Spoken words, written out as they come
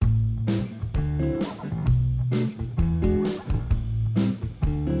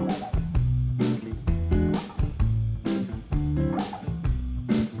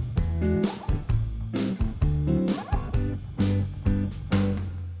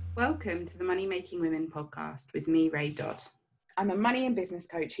Welcome to the Money Making Women podcast with me, Ray Dodd. I'm a money and business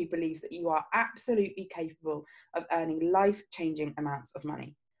coach who believes that you are absolutely capable of earning life-changing amounts of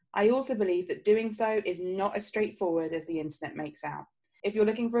money. I also believe that doing so is not as straightforward as the internet makes out. If you're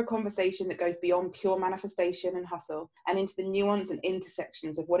looking for a conversation that goes beyond pure manifestation and hustle and into the nuance and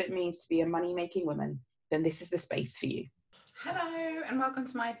intersections of what it means to be a money-making woman, then this is the space for you. Hello and welcome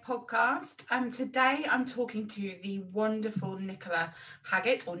to my podcast. Today I'm talking to the wonderful Nicola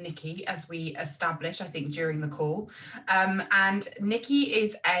Haggett, or Nikki as we established, I think, during the call. And Nikki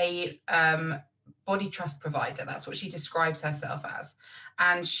is a body trust provider. That's what she describes herself as.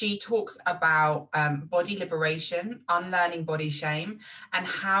 And she talks about body liberation, unlearning body shame, and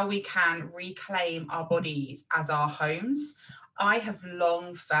how we can reclaim our bodies as our homes. I have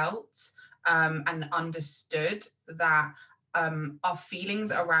long felt and understood that our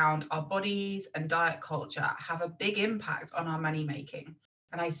feelings around our bodies and diet culture have a big impact on our money making.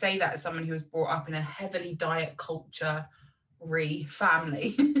 And I say that as someone who was brought up in a heavily diet culture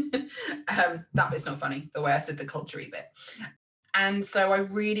family. That bit's not funny, the way I said the culture-y bit. And so I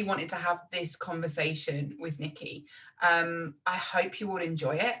really wanted to have this conversation with Nikki. I hope you will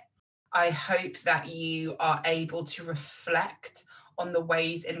enjoy it. I hope that you are able to reflect on the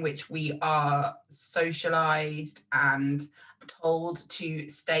ways in which we are socialized and told to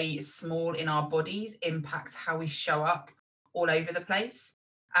stay small in our bodies impacts how we show up all over the place.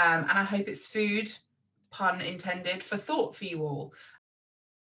 And I hope it's food, pun intended, for thought for you all.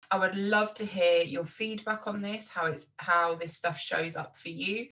 I would love to hear your feedback on this, how this stuff shows up for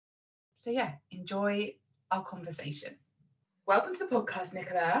you. So yeah, enjoy our conversation. Welcome to the podcast,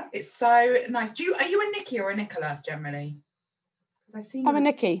 Nicola. It's so nice. Are you a Nikki or a Nicola generally? Because I've seen. I'm a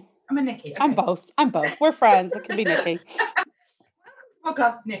Nikki. I'm a Nikki. Okay. I'm both. We're friends. It can be Nikki. Welcome to the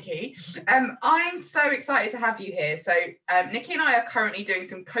podcast, Nikki. I'm so excited to have you here. So Nikki and I are currently doing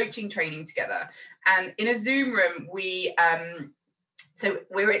some coaching training together, and in a Zoom room, so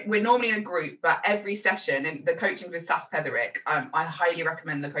we're normally in a group, but every session, and the coaching with Sas Petherick, I highly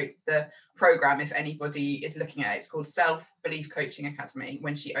recommend the program if anybody is looking at it. It's called Self Belief Coaching Academy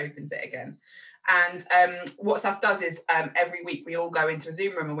when she opens it again. And what Sas does is every week we all go into a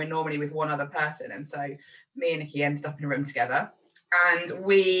Zoom room, and we're normally with one other person. And so me and Nikki ended up in a room together. And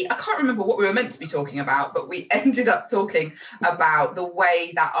I can't remember what we were meant to be talking about, but we ended up talking about the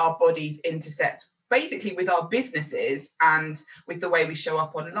way that our bodies intersect basically with our businesses and with the way we show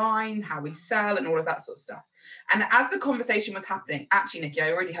up online, how we sell and all of that sort of stuff. And as the conversation was happening, actually, Nikki,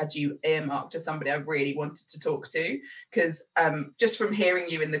 I already had you earmarked as somebody I really wanted to talk to, because just from hearing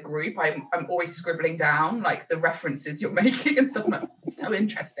you in the group, I'm always scribbling down like the references you're making and stuff. Like, so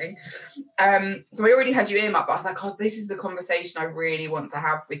interesting. So I already had you earmarked, but I was like, oh, this is the conversation I really want to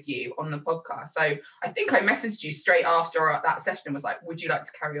have with you on the podcast. So I think I messaged you straight after that session and was like, would you like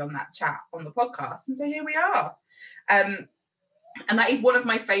to carry on that chat on the podcast? And so here we are. And that is one of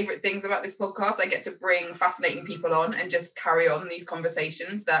my favorite things about this podcast. I get to bring fascinating people on and just carry on these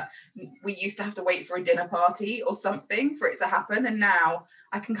conversations that we used to have to wait for a dinner party or something for it to happen. And now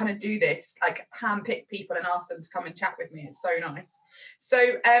I can kind of do this, like handpick people and ask them to come and chat with me. It's so nice. So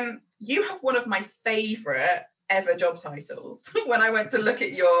you have one of my favorite ever job titles. When I went to look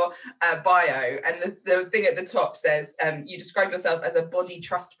at your bio, and the thing at the top says you describe yourself as a body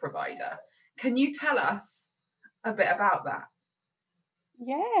trust provider. Can you tell us a bit about that?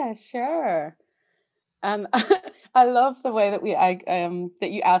 Yeah, sure. I love the way that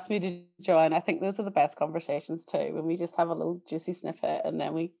that you asked me to join. I think those are the best conversations too, when we just have a little juicy snippet and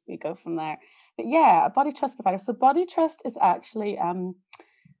then we go from there. But yeah, a body trust provider. So body trust is actually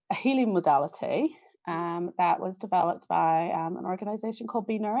a healing modality that was developed by an organization called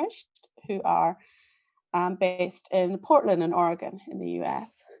Be Nourished, who are based in Portland in Oregon in the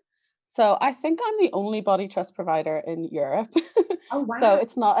US. So I think I'm the only body trust provider in Europe. Oh, wow. So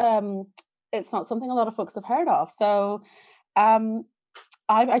it's not something a lot of folks have heard of. So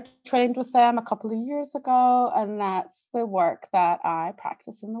I trained with them a couple of years ago, and that's the work that I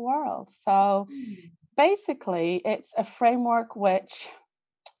practice in the world. So basically, it's a framework which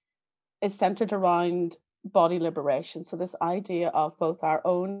is centered around body liberation. So this idea of both our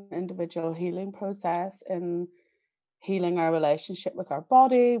own individual healing process in healing our relationship with our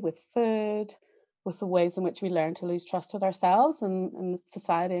body, with food, with the ways in which we learn to lose trust with ourselves and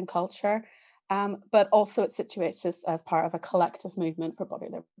society and culture. But also it situates us as part of a collective movement for body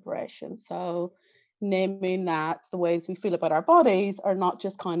liberation. So naming that the ways we feel about our bodies are not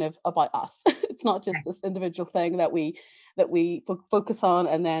just kind of about us. It's not just this individual thing that we focus on,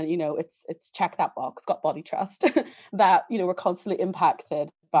 and then it's check that box, got body trust. That we're constantly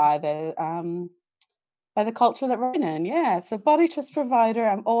impacted by the by the culture that we're in. Yeah. So Body Trust Provider,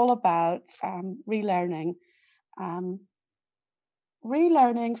 I'm all about relearning, um,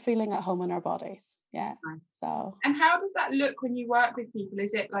 feeling at home in our bodies. Yeah. Nice. So And how does that look when you work with people?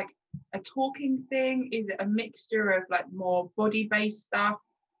 Is it like a talking thing? Is it a mixture of like more body-based stuff?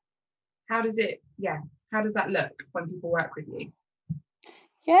 How does it, yeah, how does that look when people work with you?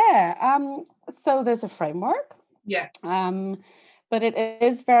 yeah. So there's a framework. Yeah. But it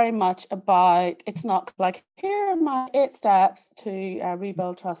is very much about, it's not like, here are my 8 steps to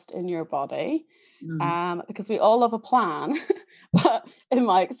rebuild trust in your body. Because we all love a plan, but in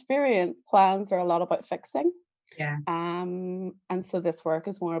my experience, plans are a lot about fixing. Yeah. And so this work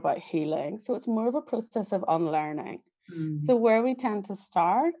is more about healing. So it's more of a process of unlearning. So where we tend to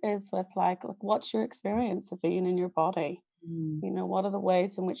start is with like what's your experience of being in your body? What are the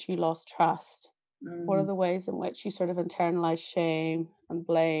ways in which you lost trust? What are the ways in which you sort of internalize shame and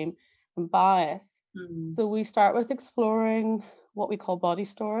blame and bias? So we start with exploring what we call body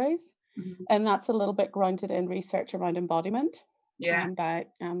stories. And that's a little bit grounded in research around embodiment. Yeah. By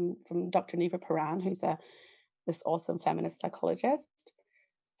from Dr. Neva Paran, who's this awesome feminist psychologist.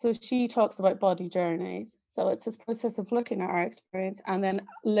 So she talks about body journeys. So it's this process of looking at our experience and then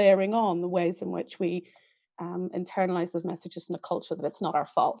layering on the ways in which we internalize those messages in a culture that it's not our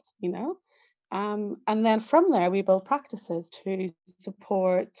fault, and then from there, we build practices to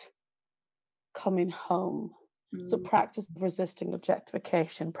support coming home. So practice of resisting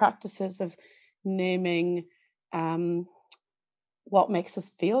objectification, practices of naming what makes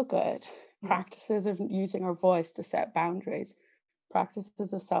us feel good, practices of using our voice to set boundaries,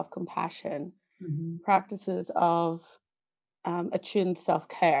 practices of self-compassion, practices of attuned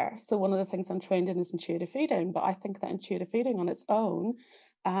self-care. So one of the things I'm trained in is intuitive eating, but I think that intuitive eating on its own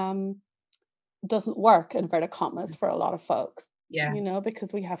doesn't work, inverted commas, for a lot of folks. Yeah.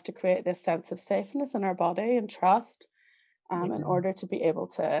 Because we have to create this sense of safeness in our body and trust in order to be able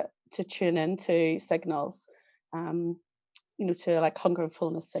to tune into signals, to like hunger and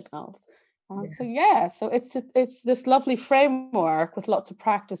fullness signals. So it's this lovely framework with lots of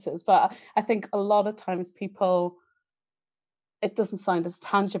practices, but I think a lot of times it doesn't sound as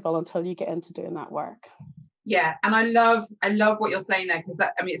tangible until you get into doing that work. Yeah, and I love what you're saying there, because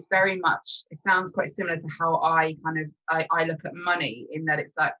that, I mean, it's very much, it sounds quite similar to how I look at money, in that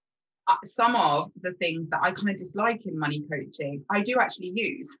it's like some of the things that I kind of dislike in money coaching, I do actually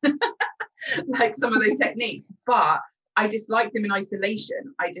use, like some of those techniques, but I dislike them in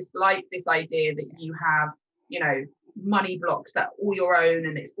isolation. I dislike this idea that you have, money blocks that are all your own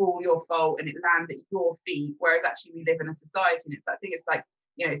and it's all your fault and it lands at your feet, whereas actually we live in a society, and it's that thing, it's like,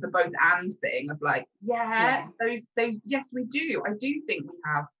 it's the both and thing of like, those, yes, we do. I do think we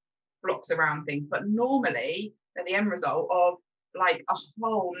have blocks around things, but normally they're the end result of like a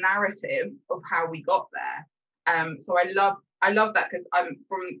whole narrative of how we got there. So I love that, because I'm,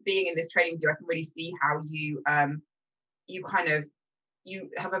 from being in this training with you, I can really see how you you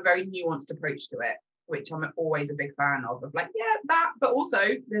have a very nuanced approach to it, which I'm always a big fan of like, that, but also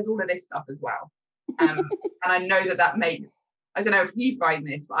there's all of this stuff as well. And I know that makes, I don't know if you find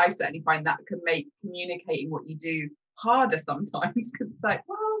this, but I certainly find that can make communicating what you do harder sometimes, because it's like,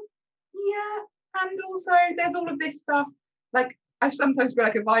 well, yeah, and also there's all of this stuff. Like, I sometimes feel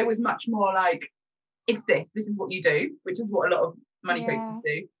like if I was much more like, it's this is what you do, which is what a lot of money coaches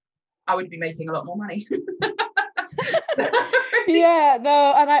do, I would be making a lot more money. Yeah,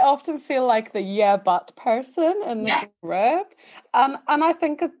 no, and I often feel like the but person in this group. And I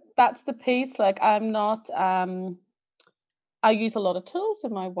think that's the piece. Like, I'm not I use a lot of tools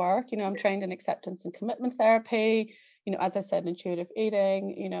in my work. I'm trained in acceptance and commitment therapy. As I said, intuitive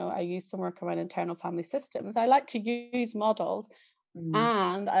eating. I use some work around internal family systems. I like to use models,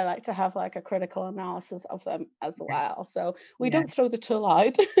 and I like to have like a critical analysis of them as well. So we don't throw the tool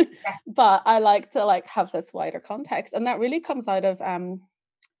out, but I like to like have this wider context, and that really comes out of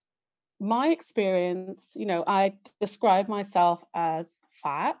my experience. I describe myself as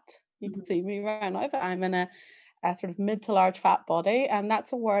fat. You can see me right now, but I'm in a sort of mid to large fat body, and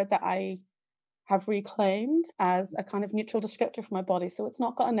that's a word that I have reclaimed as a kind of neutral descriptor for my body, so it's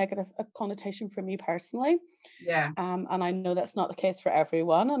not got a negative connotation for me personally. And I know that's not the case for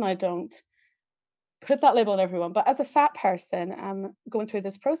everyone, and I don't put that label on everyone, but as a fat person, I'm going through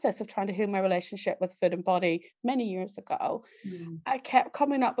this process of trying to heal my relationship with food and body many years ago. I kept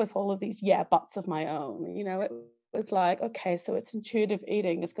coming up with all of these buts of my own. It was like, okay, so it's intuitive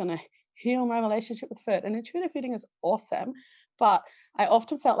eating is going to heal my relationship with food, and intuitive eating is awesome, but I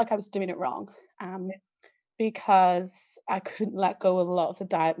often felt like I was doing it wrong, because I couldn't let go of a lot of the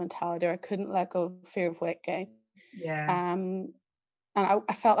diet mentality, or I couldn't let go of fear of weight gain. and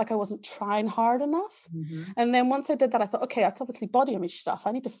I felt like I wasn't trying hard enough. Mm-hmm. And then once I did that, I thought, okay, that's obviously body image stuff.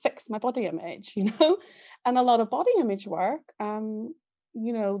 I need to fix my body image, And a lot of body image work,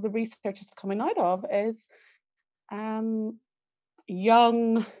 the research is coming out of is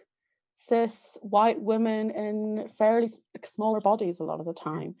young cis white women in fairly smaller bodies a lot of the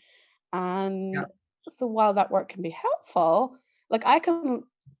time. And Yeah. so while that work can be helpful, like I can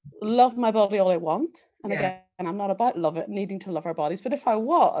love my body all I want. And Yeah. again, I'm not about needing to love our bodies, but if I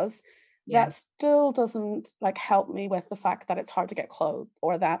was, Yeah. that still doesn't like help me with the fact that it's hard to get clothes,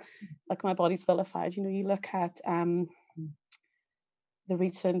 or that like my body's vilified. You look at the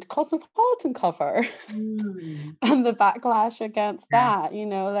recent Cosmopolitan cover Mm. and the backlash against Yeah.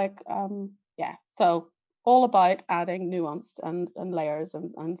 that, so all about adding nuance and layers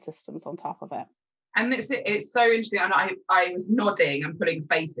and systems on top of it. And it's so interesting. And I was nodding and putting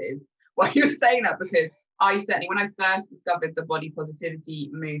faces while you were saying that, because I certainly, when I first discovered the body positivity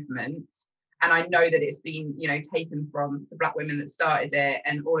movement, and I know that it's been, taken from the Black women that started it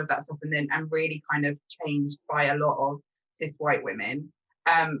and all of that stuff, and really kind of changed by a lot of cis white women.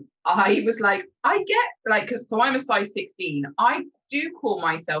 I was like, I get like, so I'm a size 16. I do call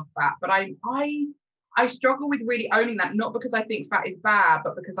myself fat, but I struggle with really owning that, not because I think fat is bad,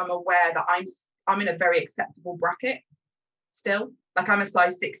 but because I'm aware that I'm in a very acceptable bracket still. Like I'm a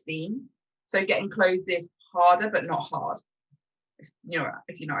size 16, so getting clothes is harder, but not hard. If you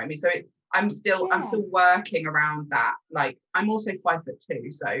know what I mean. So I'm still working around that. Like I'm also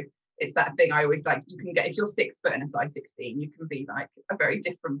 5'2", so it's that thing I always like. You can get, if you're 6 foot in a size 16, you can be like a very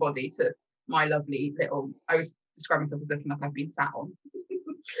different body to my lovely little. I always describe myself as looking like I've been sat on.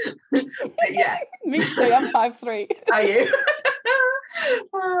 But yeah, me too. I'm 5'3". Are you?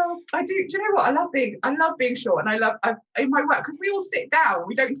 I do. Do you know what? I love being short, and I love in my work, because we all sit down,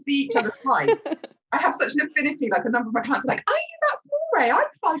 we don't see each other's height. I have such an affinity. Like a number of my clients are like, "Are you that small, Ray? I'm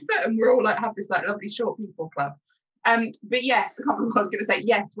 5 foot," and we're all like have this like lovely short people club. But yes, I can't remember what I was going to say.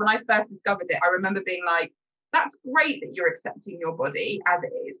 Yes, when I first discovered it, I remember being like, "That's great that you're accepting your body as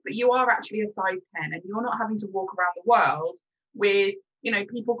it is, but you are actually a size 10, and you're not having to walk around the world with."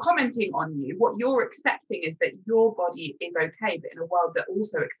 People commenting on you. What you're accepting is that your body is okay, but in a world that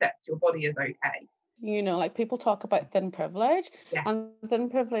also accepts your body is okay. Like people talk about thin privilege, Yeah. and thin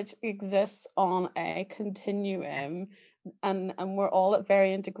privilege exists on a continuum, and we're all at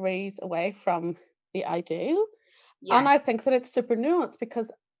varying degrees away from the ideal. Yeah. And I think that it's super nuanced,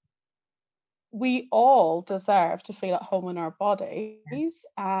 because we all deserve to feel at home in our bodies.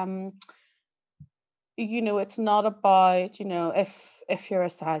 It's not about, if you're a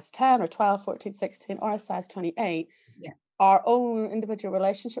size 10 or 12, 14, 16, or a size 28, our own individual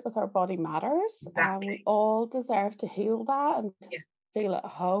relationship with our body matters. Exactly. We all deserve to heal that and to feel at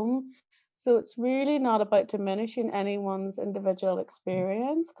home. So it's really not about diminishing anyone's individual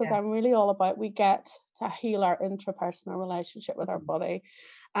experience, because I'm really all about, we get to heal our intrapersonal relationship with our body.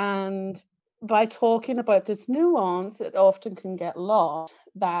 And by talking about this nuance, it often can get lost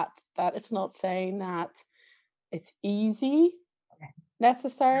that it's not saying that it's easy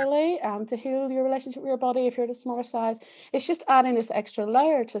necessarily to heal your relationship with your body if you're at a smaller size. It's just adding this extra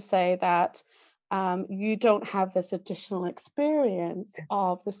layer to say that you don't have this additional experience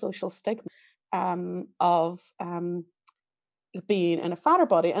of the social stigma of being in a fatter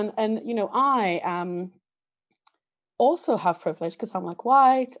body. And I also have privilege, because I'm like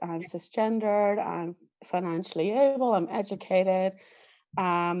white, I'm cisgendered, I'm financially able, I'm educated,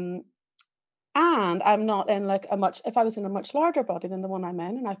 and I'm not in like if I was in a much larger body than the one I'm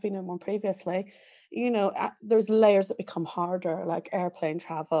in, and I've been in one previously, there's layers that become harder, like airplane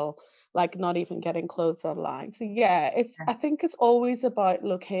travel, like not even getting clothes online. So I think it's always about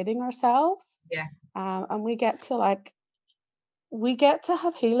locating ourselves. And we get to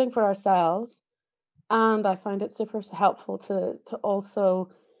have healing for ourselves. And I find it super helpful to also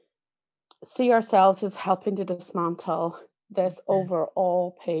see ourselves as helping to dismantle this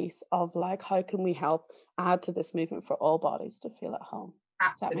overall piece of like, how can we help add to this movement for all bodies to feel at home?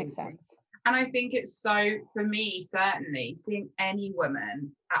 Absolutely. Does that make sense? And I think it's so, for me, certainly, seeing any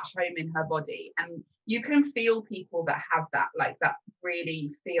woman at home in her body, and you can feel people that have that, like that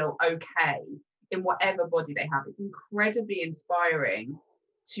really feel okay in whatever body they have. It's incredibly inspiring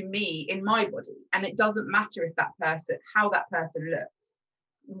to me in my body. And it doesn't matter if how that person looks,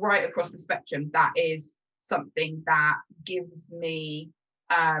 right across the spectrum. That is something that gives me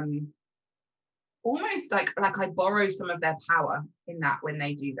almost like I borrow some of their power in that when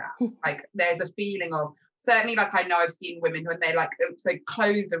they do that. Like there's a feeling of, certainly, like I know I've seen women when they like, so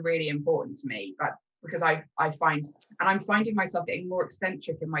clothes are really important to me, like because I find, and I'm finding myself getting more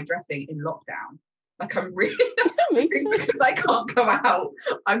eccentric in my dressing in lockdown. Like I'm really Me too. because I can't go out,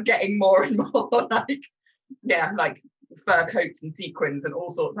 I'm getting more and more like fur coats and sequins and all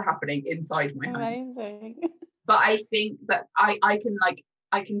sorts are happening inside my home. Amazing. But I think that I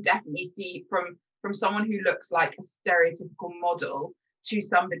can definitely see from someone who looks like a stereotypical model to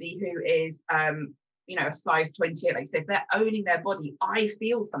somebody who is a size 28, like I say, if they're owning their body, I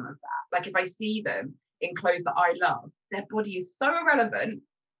feel some of that. Like if I see them in clothes that I love, their body is so irrelevant,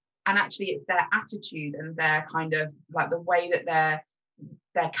 and actually it's their attitude and their kind of like the way that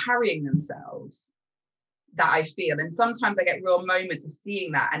they're carrying themselves that I feel. And sometimes I get real moments of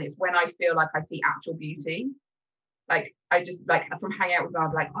seeing that, and it's when I feel like I see actual beauty. Like I just like from hanging out with them,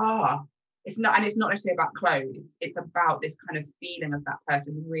 I'm like, it's not necessarily about clothes. It's about this kind of feeling of that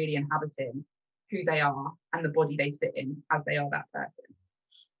person really inhabiting who they are and the body they sit in as they are that person.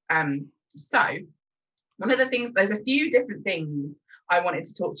 So one of the things, there's a few different things I wanted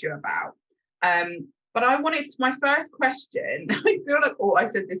to talk to you about. But my first question, I feel like, I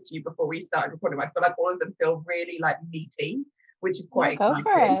said this to you before we started recording, I feel like all of them feel really like meaty, which is quite exciting.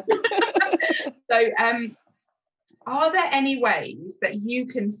 Go for it. So are there any ways that you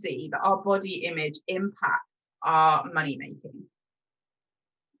can see that our body image impacts our money making?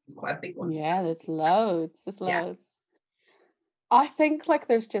 It's quite a big one. Yeah, there's loads. I think like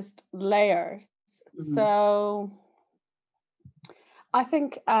there's just layers. Mm-hmm. So I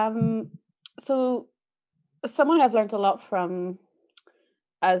think so someone I've learned a lot from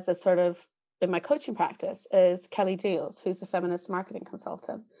as a sort of in my coaching practice is Kelly Deals, who's a feminist marketing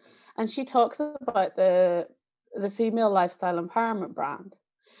consultant. And she talks about the female lifestyle empowerment brand.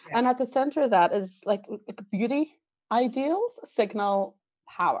 Yeah. And at the center of that is like beauty ideals signal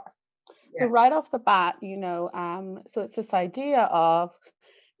power. Yes. So right off the bat, so it's this idea of,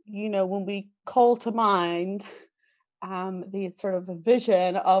 when we call to mind the sort of a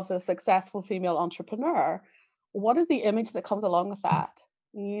vision of a successful female entrepreneur, what is the image that comes along with that?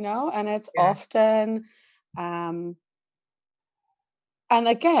 And it's often, and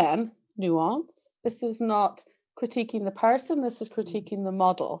again, nuance. This is not critiquing the person, this is critiquing the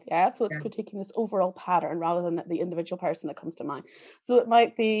model. Yeah. So it's critiquing this overall pattern rather than the individual person that comes to mind. So it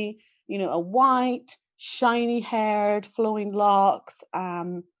might be, a white, shiny haired, flowing locks,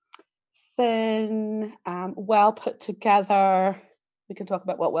 thin, well put together. We can talk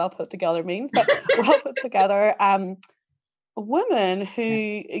about what well put together means, but well put together women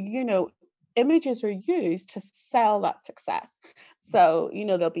who, images are used to sell that success. So,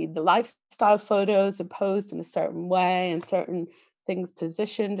 there'll be the lifestyle photos imposed in a certain way and certain things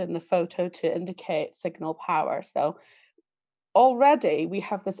positioned in the photo to indicate signal power. So already we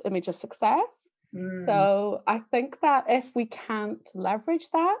have this image of success. So I think that if we can't leverage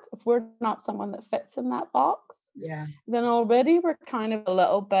that, if we're not someone that fits in that box, then already we're kind of a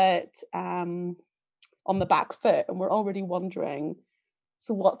little bit on the back foot, and we're already wondering,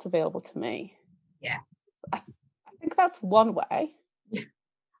 so what's available to me? Yes. So I think that's one way.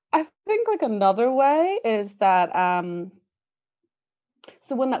 I think like another way is that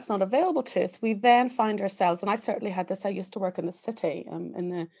so when that's not available to us, we then find ourselves, and I certainly had this, I used to work in the city, in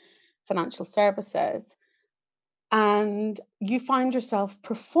the financial services, and you find yourself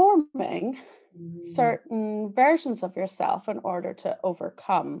performing certain versions of yourself in order to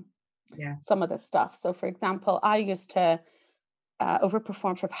overcome some of this stuff. So for example, I used to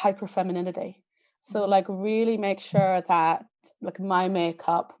overperform for hyperfemininity. So like really make sure that like my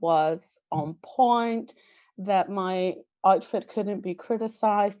makeup was on point, that my outfit couldn't be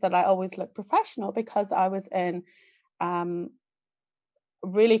criticized, that I always looked professional, because I was in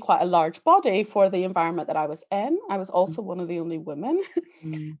really quite a large body for the environment that I was in. I was also one of the only women.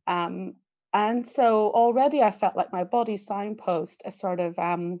 And so already I felt like my body signpost a sort of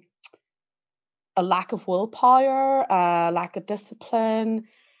a lack of willpower, a lack of discipline,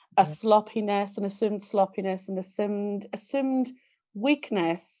 a sloppiness, an assumed sloppiness, and assumed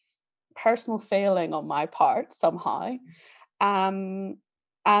weakness, personal failing on my part somehow. And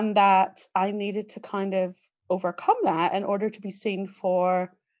that I needed to kind of overcome that in order to be seen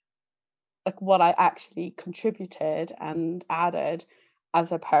for like what I actually contributed and added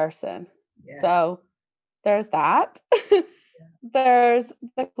as a person. So there's that. There's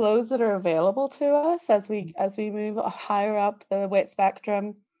the clothes that are available to us as we move higher up the weight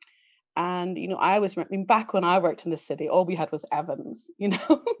spectrum. And back when I worked in the city, all we had was Evans, and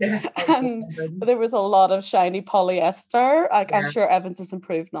there was a lot of shiny polyester. I'm sure Evans has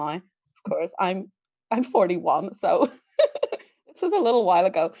improved now. Of course, I'm 41, so this was a little while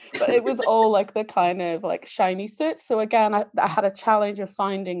ago, but it was all like the kind of like shiny suits. So again, I had a challenge of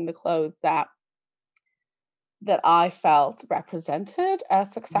finding the clothes that I felt represented a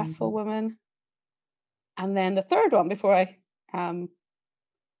successful woman. And then the third one, before I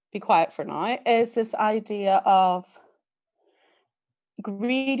be quiet for now, is this idea of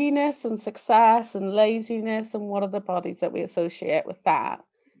greediness and success and laziness, and what are the bodies that we associate with that,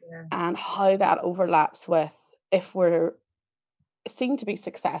 Yeah. and how that overlaps with, if we're seen to be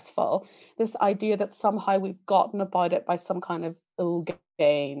successful, this idea that somehow we've gotten about it by some kind of ill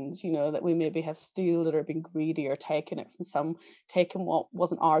gains, that we maybe have stooled it or been greedy or taken what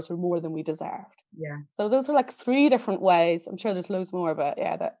wasn't ours or more than we deserved. Yeah. So those are like three different ways. I'm sure there's loads more, but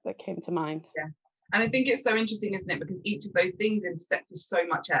yeah, that came to mind. Yeah. And I think it's so interesting, isn't it? Because each of those things intersects with so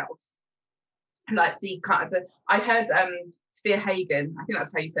much else. Like I heard Sophia Hagen, I think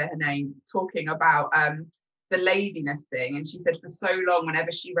that's how you say her name, talking about the laziness thing. And she said for so long,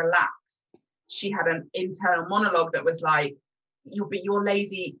 whenever she relaxed, she had an internal monologue that was like, you're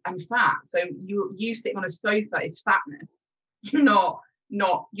lazy and fat. So you sitting on a sofa is fatness, not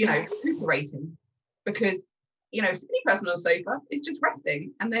recuperating. Because, a skinny person on a sofa is just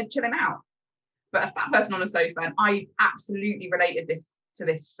resting and they're chilling out. But a fat person on a sofa, and I absolutely related to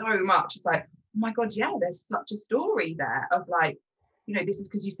this so much. It's like, oh my God, yeah, there's such a story there of like, this is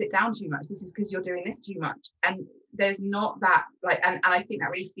because you sit down too much. This is because you're doing this too much. And there's not that like, and I think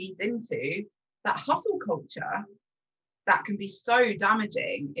that really feeds into that hustle culture that can be so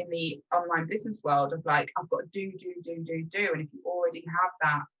damaging in the online business world of like, I've got to do. And if you already have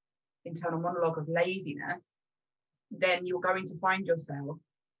that internal monologue of laziness, then you're going to find yourself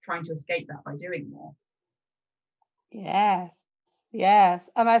trying to escape that by doing more. Yes.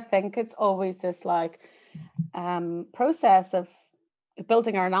 And I think it's always this like process of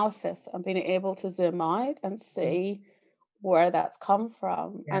building our analysis and being able to zoom out and see where that's come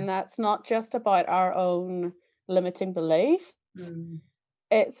from. Yeah. And that's not just about our own limiting belief.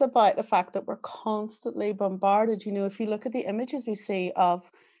 It's about the fact that we're constantly bombarded. If you look at the images we see of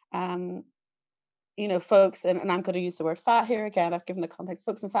folks, and I'm going to use the word fat here again, I've given the context,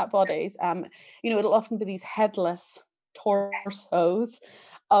 folks in fat bodies, it'll often be these headless torsos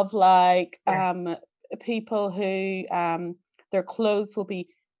of like people who their clothes will be,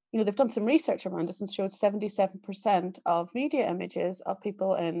 they've done some research around this and showed 77% of media images of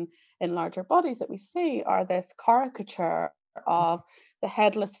people in larger bodies that we see are this caricature of the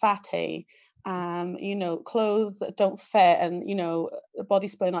headless fatty, clothes that don't fit, and the body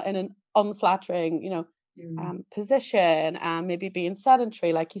splaying out in an unflattering position, and maybe being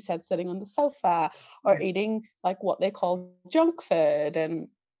sedentary, like you said, sitting on the sofa, or eating like what they call junk food, and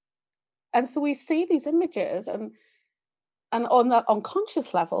so we see these images, and on that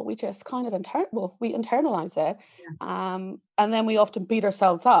unconscious level we just kind of internalize it, and then we often beat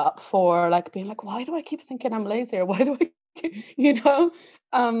ourselves up for like being like, why do I keep thinking I'm lazy, or why do I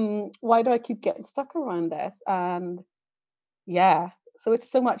why do I keep getting stuck around this? And so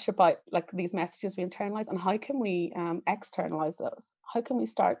it's so much about like these messages we internalize, and how can we externalize those? How can we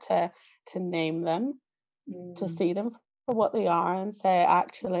start to name them, to see them for what they are, and say,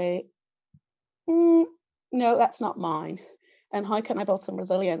 actually, no, that's not mine. And how can I build some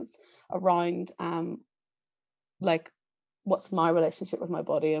resilience around like, what's my relationship with my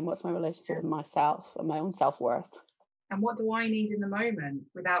body, and what's my relationship with myself and my own self-worth? And what do I need in the moment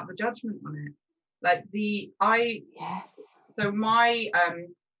without the judgment on it? Like so my I can't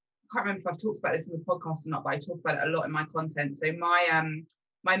remember if I've talked about this in the podcast or not, but I talk about it a lot in my content. So my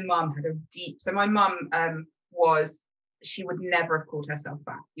mum had my mum she would never have called herself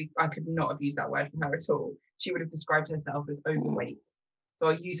fat. I could not have used that word for her at all. She would have described herself as overweight. So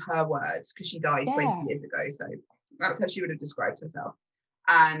I'll use her words because she died 20 years ago. So that's how she would have described herself.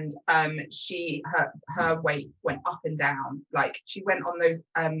 And her weight went up and down. Like she went on those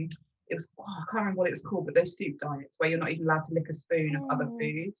I can't remember what it was called, but those soup diets where you're not even allowed to lick a spoon of other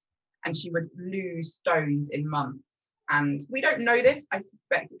food, and she would lose stones in months. And we don't know this. I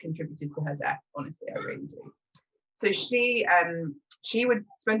suspect it contributed to her death. Honestly, I really do. So she would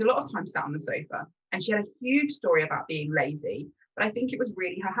spend a lot of time sat on the sofa, and she had a huge story about being lazy, but I think it was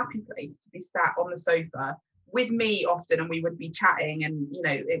really her happy place to be sat on the sofa with me often, and we would be chatting, and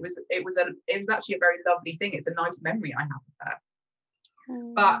it was actually a very lovely thing. It's a nice memory I have of her.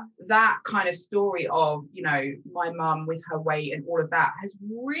 But that kind of story of my mum with her weight and all of that has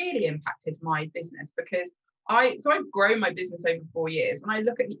really impacted my business, because I've grown my business over 4 years. When I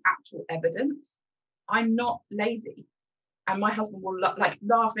look at the actual evidence, I'm not lazy, and my husband will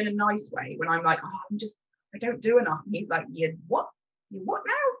laugh in a nice way when I'm like, I don't do enough, and he's like, you what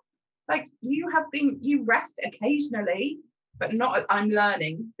now? Like, you rest occasionally, but not. I'm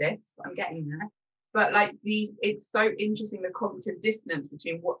learning this. I'm getting there. But like it's so interesting, the cognitive dissonance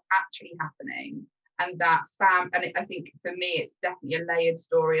between what's actually happening and that and I think for me, it's definitely a layered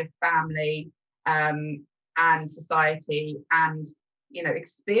story of family and society and, you know,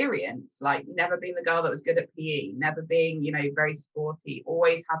 experience, like never being the girl that was good at PE, never being, you know, very sporty,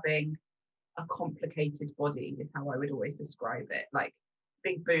 always having a complicated body is how I would always describe it, like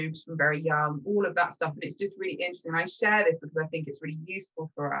big boobs from very young, all of that stuff. And it's just really interesting. I share this because I think it's really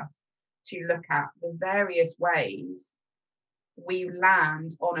useful for us to look at the various ways we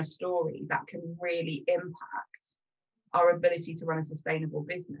land on a story that can really impact our ability to run a sustainable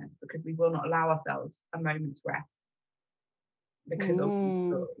business, because we will not allow ourselves a moment's rest because of these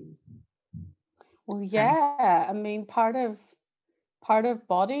stories. Well, yeah, I mean, part of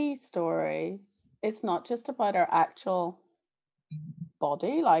body stories, it's not just about our actual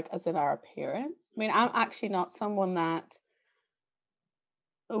body, like as in our appearance. I mean, I'm actually not someone that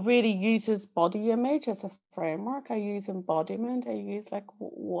really uses body image as a framework. I use embodiment. I use like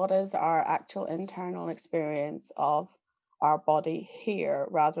what is our actual internal experience of our body here,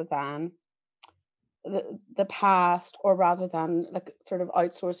 rather than the past, or rather than like sort of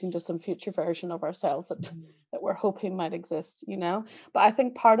outsourcing to some future version of ourselves that we're hoping might exist, you know. But I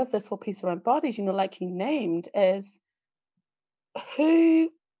think part of this whole piece around bodies, you know, like you named, is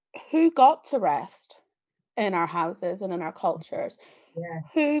who got to rest in our houses and in our cultures. Yeah.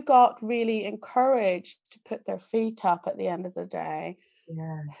 Who got really encouraged to put their feet up at the end of the day?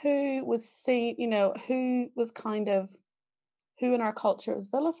 Yeah. Who was seen, you know, who was kind of, who in our culture was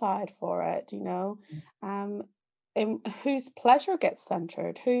vilified for it, you know, and whose pleasure gets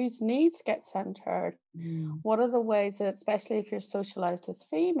centered, whose needs get centered. What are the ways that, especially if you're socialized as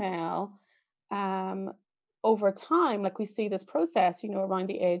female, over time, like we see this process, you know, around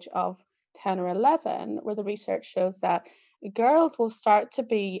the age of 10 or 11, where the research shows that girls will start to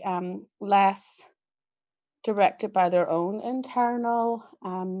be less directed by their own internal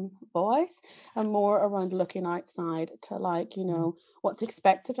voice, and more around looking outside to, like, you know, what's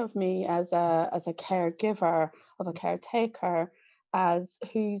expected of me as a caregiver, of a caretaker, as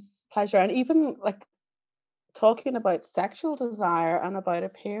whose pleasure, and even like talking about sexual desire and about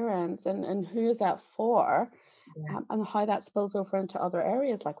appearance, and who is that for, and how that spills over into other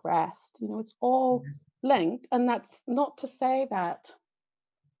areas like rest. You know, it's all linked, and that's not to say that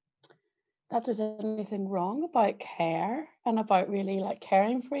there's anything wrong about care and about really like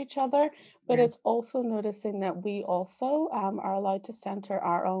caring for each other, but it's also noticing that we also are allowed to center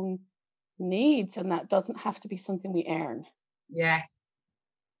our own needs, and that doesn't have to be something we earn. Yes.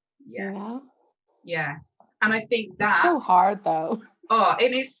 Yeah. You know? Yeah. And I think that it's so hard though. Oh,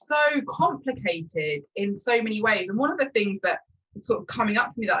 it is so complicated in so many ways. And one of the things that is sort of coming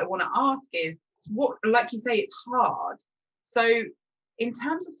up for me that I want to ask is what, like you say, it's hard. So in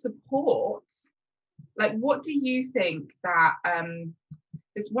terms of support, like what do you think that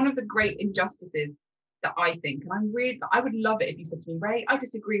is one of the great injustices that I think, and I would love it if you said to me, Ray, I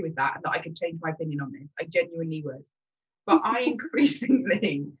disagree with that and that I could change my opinion on this. I genuinely would. But I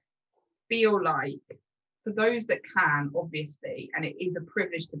increasingly feel like for those that can, obviously, and it is a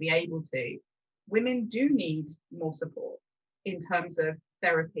privilege to be able to, women do need more support in terms of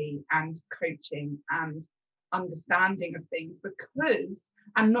therapy and coaching and understanding of things, because,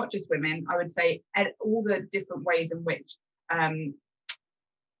 and not just women, I would say all the different ways in which the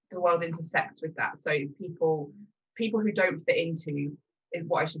world intersects with that. So people who don't fit into, is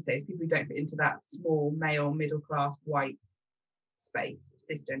what I should say, is people who don't fit into that small male middle class white space,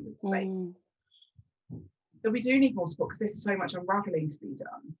 cisgendered space. But we do need more support because there's so much unraveling to be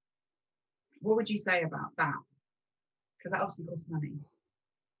done. What would you say about that? Because that obviously costs money.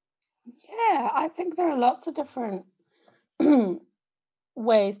 Yeah, I think there are lots of different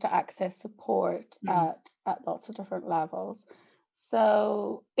ways to access support at lots of different levels.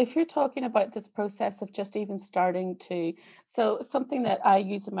 So if you're talking about this process of just even starting to, so something that I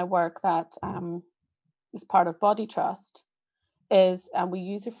use in my work that is part of Body Trust is, we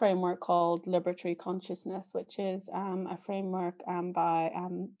use a framework called Liberatory Consciousness, which is a framework by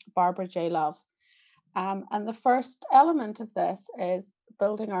Barbara J. Love. And the first element of this is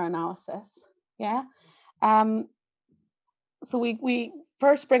building our analysis. Yeah. So we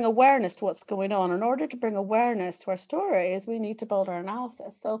first bring awareness to what's going on. In order to bring awareness to our stories, we need to build our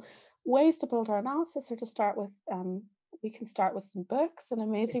analysis. So ways to build our analysis are to start with, we can start with some books. An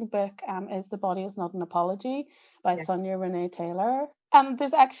amazing book is The Body Is Not an Apology by Sonia Renee Taylor.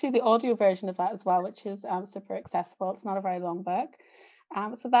 There's actually the audio version of that as well, which is super accessible. It's not a very long book.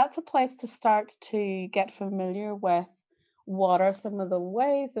 So that's a place to start to get familiar with what are some of the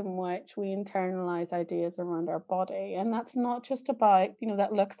ways in which we internalize ideas around our body. And that's not just about, you know,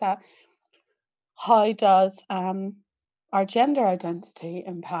 that looks at how does our gender identity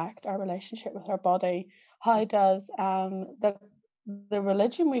impact our relationship with our body? How does the the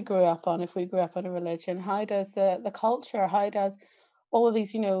religion we grew up on, if we grew up on a religion, how does the culture, how does all of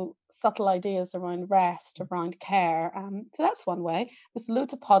these, subtle ideas around rest, around care. So that's one way. There's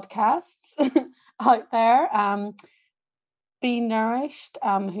loads of podcasts out there. Be Nourished,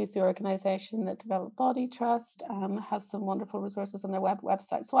 who's the organization that developed Body Trust, has some wonderful resources on their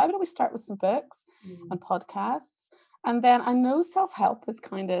website. So I would always start with some books and podcasts. And then I know self-help is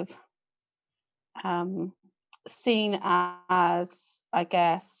kind of seen as, I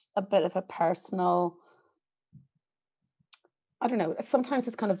guess, a bit of a personal, I don't know, sometimes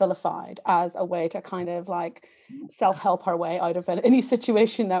it's kind of vilified as a way to kind of like self-help our way out of any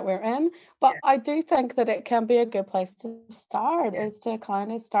situation that we're in. But I do think that it can be a good place to start, is to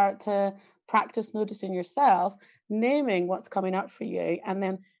kind of start to practice noticing yourself, naming what's coming up for you, and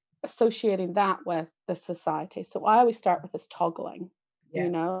then associating that with the society. So I always start with this toggling.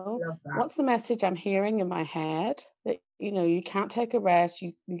 What's the message I'm hearing in my head that, you can't take a rest,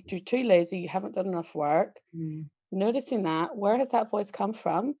 you're too lazy, you haven't done enough work. Noticing that, where has that voice come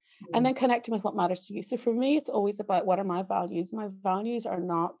from? And then connecting with what matters to you. So for me, it's always about, what are my values? My values are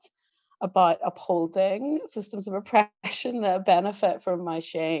not about upholding systems of oppression that benefit from my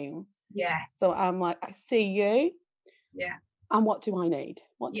shame. Yes. So I'm like, I see you. Yeah. And what do I need?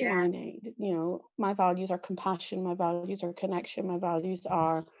 What do I need? My values are compassion. My values are connection. My values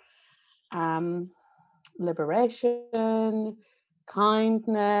are liberation,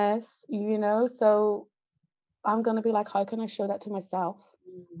 kindness, so I'm going to be like, how can I show that to myself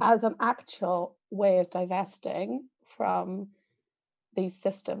as an actual way of divesting from these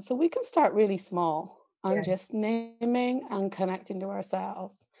systems? So we can start really small and just naming and connecting to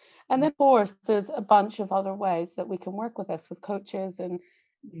ourselves. And then, of course, there's a bunch of other ways that we can work with this, with coaches and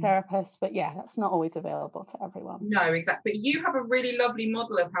therapists. But that's not always available to everyone. No, exactly. But you have a really lovely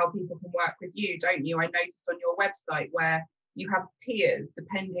model of how people can work with you, don't you? I noticed on your website where you have tiers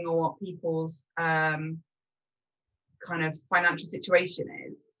depending on what people's kind of financial situation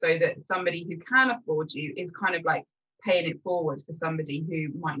is, so that somebody who can afford you is kind of like paying it forward for somebody who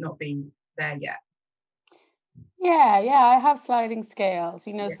might not be there yet. I have sliding scales,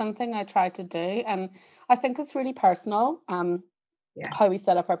 something I try to do, and I think it's really personal. How we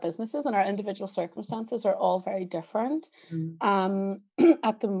set up our businesses and our individual circumstances are all very different.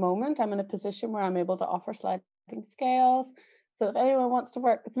 At the moment, I'm in a position where I'm able to offer sliding scales. So if anyone wants to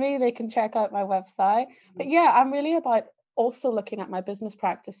work with me, they can check out my website. But I'm really about also looking at my business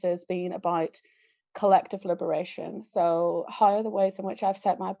practices being about collective liberation. So how are the ways in which I've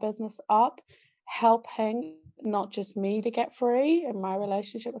set my business up helping not just me to get free in my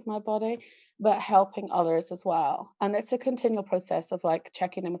relationship with my body, but helping others as well. And it's a continual process of like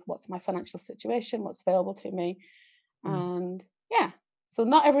checking in with what's my financial situation, what's available to me. And so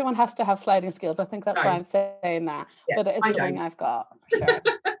not everyone has to have sliding scales. I think that's why I'm saying that. But it is something I've got, for sure.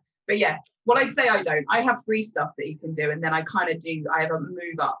 But well, I'd say I don't. I have free stuff that you can do, and then I kind of do. I have a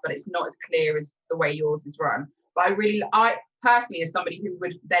move up, but it's not as clear as the way yours is run. But I personally, as somebody who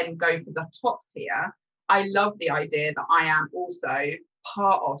would then go for the top tier, I love the idea that I am also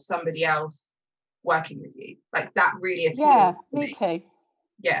part of somebody else working with you. Like that really appeals to me. Too.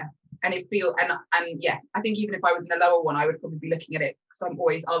 Yeah. And it feels and I think even if I was in a lower one, I would probably be looking at it because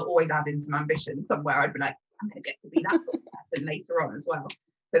I'll always add in some ambition somewhere. I'd be like, I'm going to get to be that sort of person later on as well.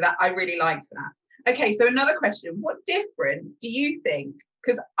 So that I really liked that. Okay, so another question: what difference do you think?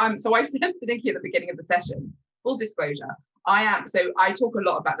 Because I said to Nikki at the beginning of the session, full disclosure, I talk a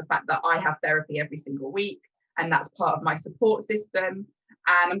lot about the fact that I have therapy every single week, and that's part of my support system.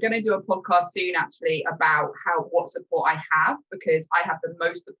 And I'm going to do a podcast soon, actually, about what support I have, because I have the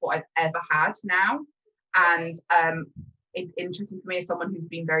most support I've ever had now. And it's interesting for me as someone who's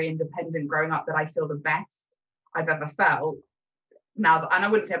been very independent growing up that I feel the best I've ever felt now. And I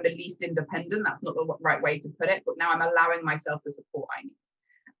wouldn't say I'm the least independent. That's not the right way to put it. But now I'm allowing myself the support I need.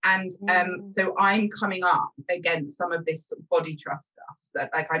 And so I'm coming up against some of this body trust stuff. So,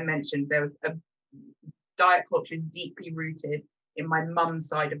 like I mentioned, there was a diet culture is deeply rooted in my mum's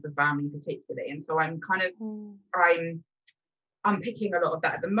side of the family particularly, and so I'm kind of I'm picking a lot of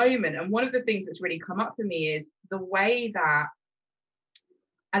that at the moment. And one of the things that's really come up for me is the way that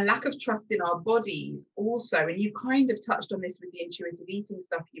a lack of trust in our bodies also, and you've kind of touched on this with the intuitive eating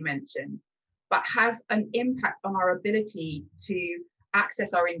stuff you mentioned, but has an impact on our ability to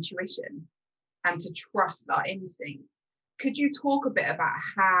access our intuition and to trust our instincts. Could you talk a bit about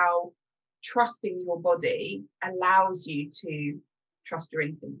how trusting your body allows you to trust your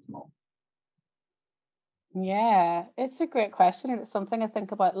instincts more? Yeah, it's a great question, and it's something I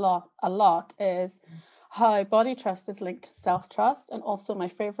think about a lot is how body trust is linked to self-trust, and also my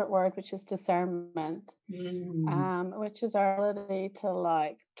favorite word, which is discernment, Mm, which is our ability to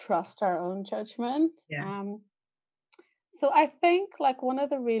like trust our own judgment. yeah. So I think like one of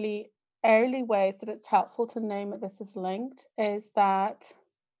the really early ways that it's helpful to name that this is linked is that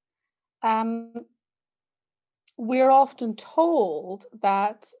um, we're often told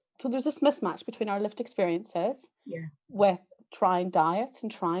that, so there's this mismatch between our lived experiences Yeah. with trying diets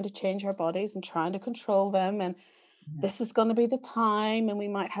and trying to change our bodies and trying to control them, and Yeah. this is going to be the time, and we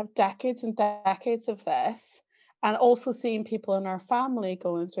might have decades and decades of this, and also seeing people in our family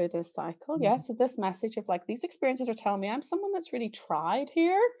going through this cycle. Yeah, Mm. so this message of like, these experiences are telling me I'm someone that's really tried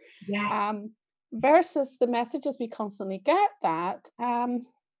here, Yes. um versus the messages we constantly get that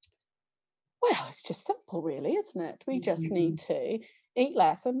well, it's just simple, really, isn't it? We just need Mhm. to eat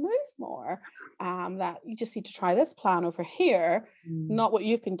less and move more. That you just need to try this plan over here, Mm. not what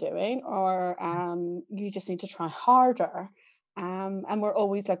you've been doing, or you just need to try harder. And we're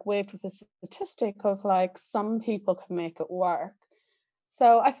always like waved with this statistic of like some people can make it work.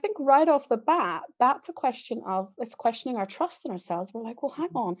 So I think right off the bat, that's a question of it's questioning our trust in ourselves. We're like, well,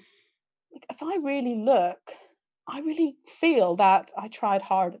 hang on, like if I really look, I really feel that I tried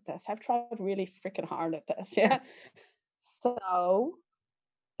hard at this. I've tried really freaking hard at this. Yeah. Yeah. So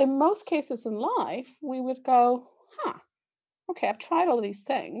in most cases in life, we would go, huh, okay, I've tried all these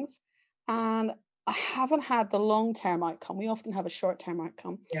things and I haven't had the long term outcome. We often have a short term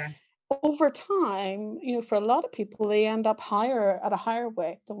outcome. Yeah. Over time, for a lot of people, they end up higher at a higher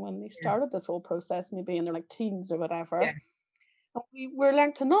weight than when they Yes. started this whole process, maybe in their like teens or Yeah. whatever. And we're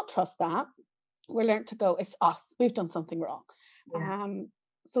learned to not trust that. We're learned to go, it's us, we've done something wrong. Yeah. Um,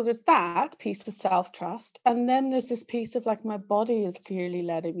 so there's that piece of self-trust. And then there's this piece of like, my body is clearly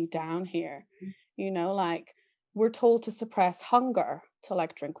letting me down here. Like we're told to suppress hunger, to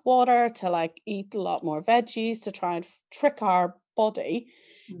like drink water, to like eat a lot more veggies, to try and trick our body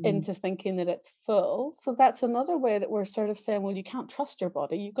Mm. into thinking that it's full. So that's another way that we're sort of saying, well, you can't trust your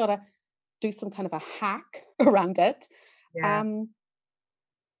body. You've got to do some kind of a hack around it. Yeah. Um,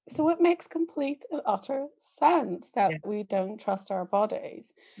 so it makes complete and utter sense that Yeah. we don't trust our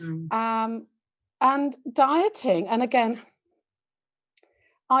bodies. Mm. Um, and dieting, and again,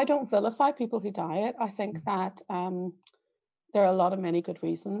 I don't vilify people who diet. I think that there are a lot of many good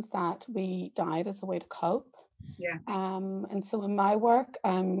reasons that we diet as a way to cope. Yeah. And so in my work,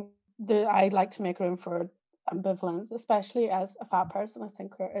 I like to make room for ambivalence, especially as a fat person. I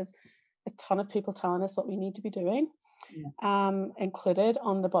think there is a ton of people telling us what we need to be doing, Yeah. included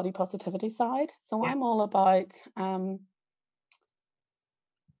on the body positivity side. So Yeah. I'm all about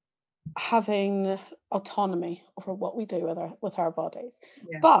having autonomy over what we do with our bodies.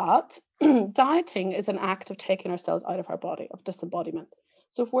 Yeah. But dieting is an act of taking ourselves out of our body, of disembodiment.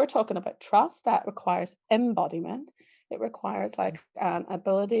 So if we're talking about trust, that requires embodiment. It requires like an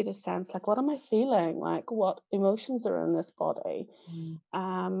ability to sense like, what am I feeling? Like, what emotions are in this body? Mm.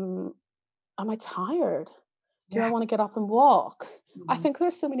 Um, am I tired? Do I Yeah. want to get up and walk? I Mm. think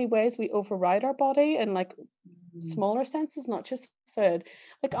there's so many ways we override our body and like Mm. smaller senses, not just food.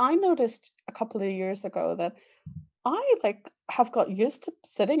 Like I noticed a couple of years ago that I like have got used to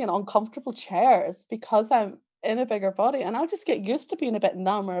sitting in uncomfortable chairs because I'm in a bigger body, and I'll just get used to being a bit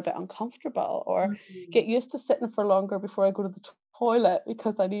numb or a bit uncomfortable, or Mm. get used to sitting for longer before I go to the toilet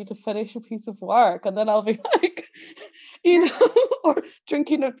because I need to finish a piece of work, and then I'll be like, Yeah. or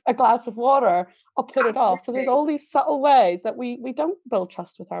drinking a glass of water, I'll put it off. So there's Absolutely. all these subtle ways that we don't build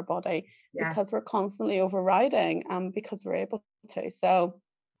trust with our body Yeah. because we're constantly overriding, because we're able to. So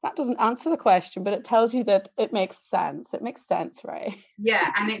that doesn't answer the question, but it tells you that it makes sense. It makes sense, right?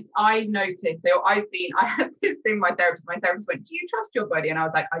 Yeah. And I noticed, so I had this thing, my therapist went, do you trust your body? And I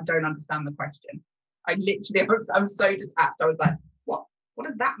was like, I don't understand the question. I'm so detached. I was like, what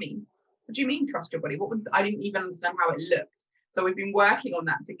does that mean? What do you mean trust your body? I didn't even understand how it looked. So we've been working on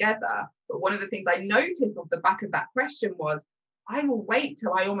that together. But one of the things I noticed off the back of that question was, I will wait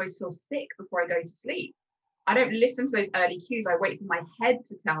till I almost feel sick before I go to sleep. I don't listen to those early cues. I wait for my head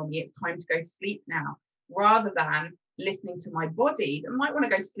to tell me it's time to go to sleep now, rather than listening to my body that might want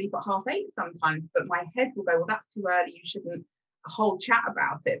to go to sleep at 8:30 sometimes, but my head will go, well, that's too early. You shouldn't whole chat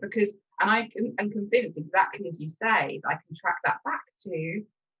about it, because, and I'm convinced exactly as you say, that I can track that back to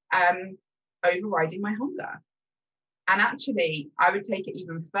overriding my hunger. And actually, I would take it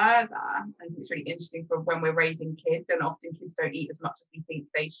even further. I think it's really interesting for when we're raising kids, and often kids don't eat as much as we think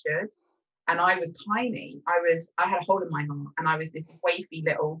they should. And I was tiny. I had a hole in my heart, and I was this wafy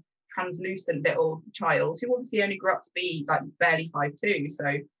little, translucent little child who obviously only grew up to be like barely 5'2". So,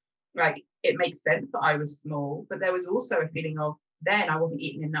 like, it makes sense that I was small, but there was also a feeling of then I wasn't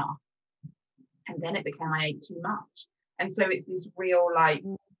eating enough. And then it became I ate too much. And so it's this real like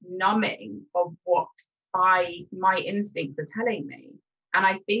numbing of what my instincts are telling me. And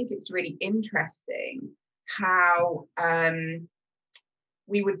I think it's really interesting how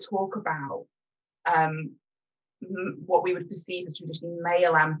we would talk about what we would perceive as traditionally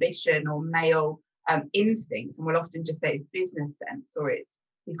male ambition or male instincts, and we'll often just say it's business sense, or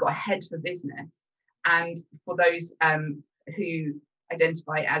he's got a head for business. And for those who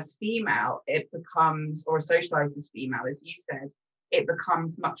identify as female, it becomes, or socialized as female, as you said, it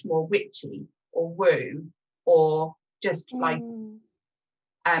becomes much more witchy or woo, or just like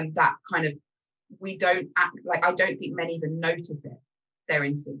that kind of, we don't act like, I don't think men even notice their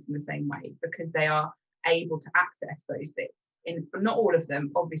instincts in the same way, because they are able to access those bits. Not all of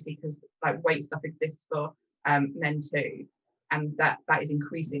them, obviously, because like weight stuff exists for men too, and that is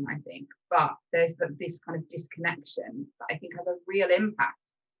increasing, I think. But there's this kind of disconnection that I think has a real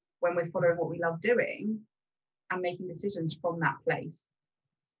impact when we're following what we love doing and making decisions from that place.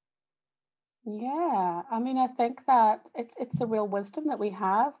 Yeah, I mean, I think that it's a real wisdom that we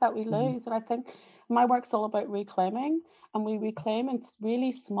have that we lose. And I think my work's all about reclaiming, and we reclaim in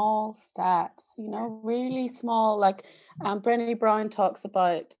really small steps, really small. Like Brené Brown talks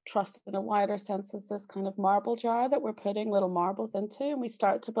about trust in a wider sense as this kind of marble jar that we're putting little marbles into, and we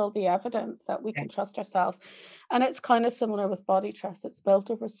start to build the evidence that we can trust ourselves. And it's kind of similar with body trust. It's built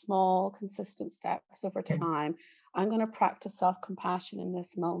over small, consistent steps over time. I'm going to practice self-compassion in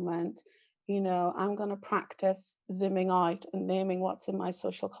this moment. I'm going to practice zooming out and naming what's in my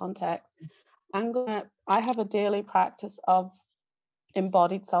social context. I have a daily practice of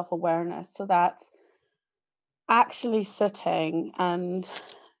embodied self-awareness. So that's actually sitting and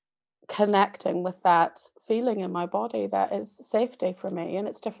connecting with that feeling in my body that is safety for me. And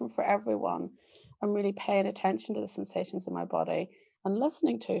it's different for everyone. I'm really paying attention to the sensations in my body and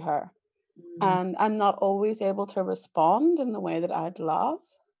listening to her. And I'm not always able to respond in the way that I'd love.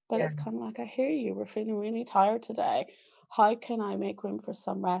 But it's kind of like, I hear you, we're feeling really tired today. How can I make room for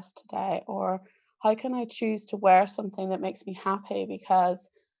some rest today? Or how can I choose to wear something that makes me happy because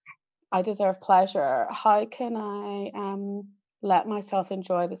I deserve pleasure? How can I let myself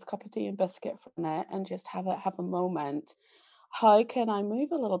enjoy this cup of tea and biscuit for a minute and just have a moment? How can I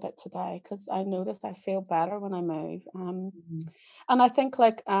move a little bit today? Because I notice I feel better when I move. And I think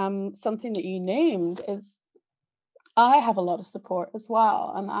like something that you named is, I have a lot of support as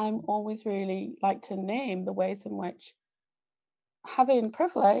well, and I'm always really like to name the ways in which having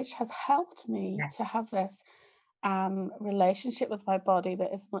privilege has helped me to have this relationship with my body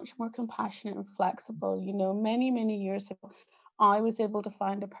that is much more compassionate and flexible. Many years ago, I was able to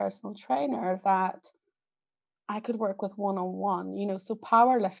find a personal trainer that I could work with one-on-one. So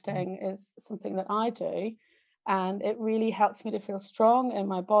powerlifting is something that I do, and it really helps me to feel strong in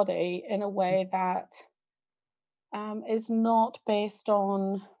my body in a way that is not based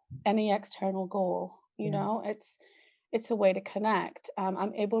on any external goal. It's a way to connect.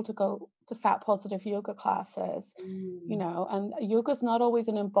 I'm able to go to fat positive yoga classes, and yoga is not always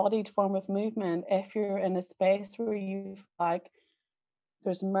an embodied form of movement. If you're in a space where you like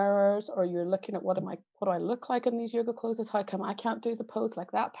there's mirrors, or you're looking at what do I look like in these yoga clothes? How come I can't do the pose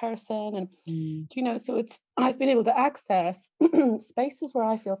like that person? And so I've been able to access spaces where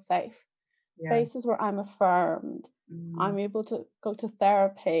I feel safe. Spaces where I'm affirmed. I'm able to go to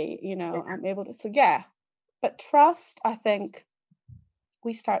therapy, I'm able to, but trust, I think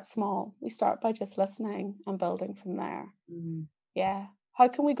we start small. We start by just listening and building from there. How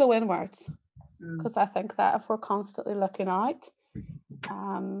can we go inwards? Because I think that if we're constantly looking out,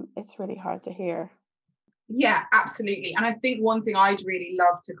 it's really hard to hear. Yeah, absolutely. And I think one thing I'd really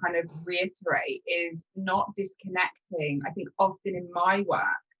love to kind of reiterate is not disconnecting. I think often in my work,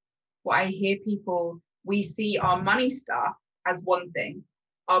 what I hear we see our money stuff as one thing,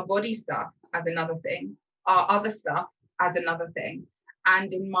 our body stuff as another thing, our other stuff as another thing.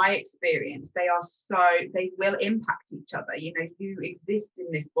 And in my experience, they will impact each other. You exist in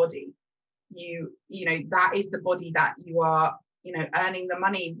this body. That is the body that you are, earning the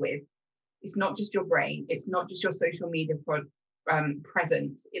money with. It's not just your brain. It's not just your social media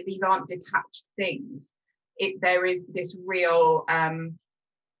presence. These aren't detached things. There is this real,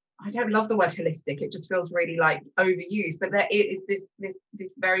 I don't love the word holistic. It just feels really like overused, but there is this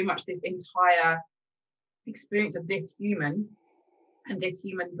very much this entire experience of this human and this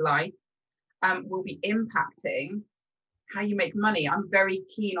human life will be impacting how you make money. I'm very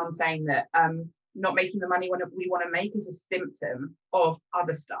keen on saying that not making the money we want to make is a symptom of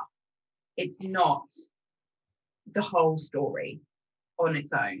other stuff. It's not the whole story on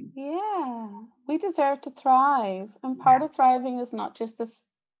its own. Yeah, we deserve to thrive. And part of thriving is not just this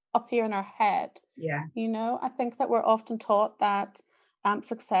up here in our head. Yeah. You know, I think that we're often taught that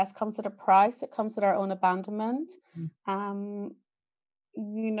success comes at a price. It comes at our own abandonment. Mm.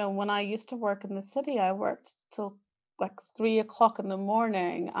 You know, when I used to work in the city, I worked till like 3 o'clock in the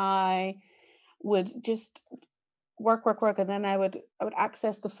morning. I would just work, and then I would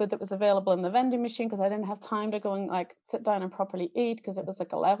access the food that was available in the vending machine because I didn't have time to go and like sit down and properly eat because it was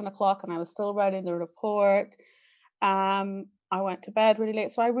like 11 o'clock and I was still writing the report. I went to bed really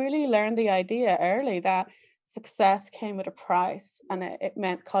late. So I really learned the idea early that success came at a price, and it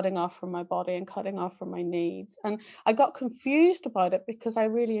meant cutting off from my body and cutting off from my needs. And I got confused about it because I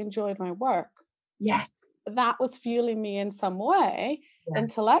really enjoyed my work. Yes. That was fueling me in some way Yeah.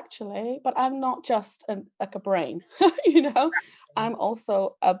 intellectually, but I'm not just like a brain, you know, I'm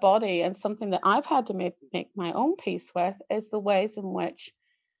also a body. And something that I've had to make my own peace with is the ways in which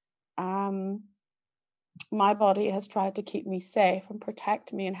um, my body has tried to keep me safe and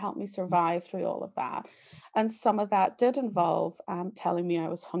protect me and help me survive through all of that. And some of that did involve telling me I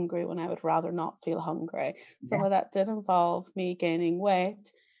was hungry when I would rather not feel hungry. Some Yes. of that did involve me gaining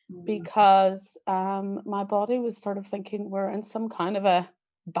weight Mm. because my body was sort of thinking we're in some kind of a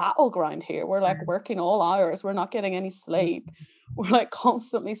battleground here. We're like working all hours. We're not getting any sleep. We're like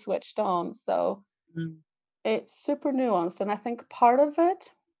constantly switched on. So Mm. it's super nuanced. And I think part of it,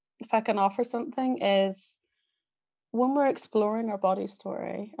 if I can offer something, is when we're exploring our body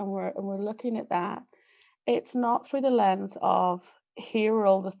story and we're looking at that, it's not through the lens of here are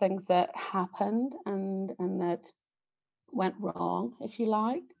all the things that happened and that went wrong, if you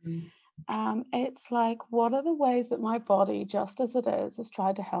like. Mm. It's like, what are the ways that my body, just as it is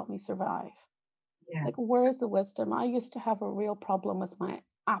tried to help me survive? Yeah. Like, where's the wisdom? I used to have a real problem with my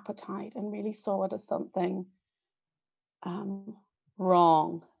appetite and really saw it as something um,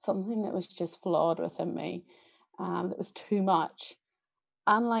 wrong, something that was just flawed within me, that was too much.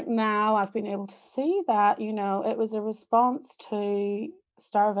 And like now I've been able to see that, you know, it was a response to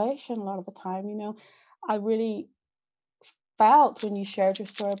starvation a lot of the time. You know, I really felt when you shared your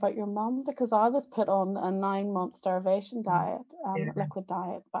story about your mum because I was put on a 9-month starvation diet, Yeah. liquid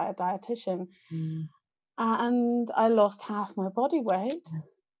diet by a dietitian, Mm. and I lost half my body weight,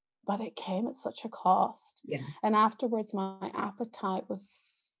 but it came at such a cost. Yeah. And afterwards, my appetite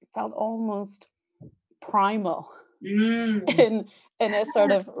was felt almost primal Mm. in a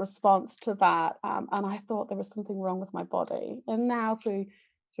sort of response to that, and I thought there was something wrong with my body. And now through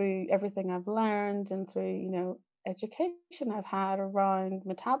everything I've learned and through, you know, education I've had around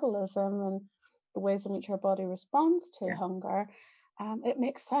metabolism and the ways in which our body responds to Yeah. hunger, it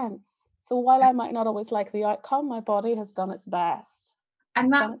makes sense. So while I might not always like the outcome, my body has done its best. And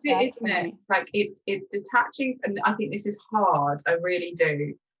It's that's done its it, best for isn't it? me. Like it's detaching, and I think this is hard. I really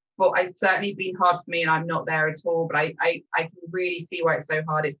do. But it's certainly been hard for me, and I'm not there at all. But I can really see why it's so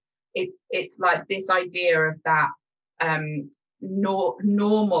hard. It's like this idea of that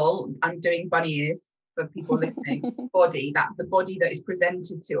normal. I'm doing bunny ears for people listening. Body, that the body that is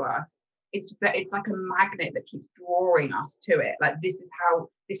presented to us. It's like a magnet that keeps drawing us to it. Like this is how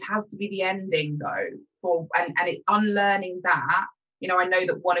this has to be the ending though. And it unlearning that. You know, I know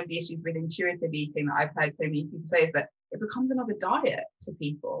that one of the issues with intuitive eating that I've heard so many people say is that it becomes another diet to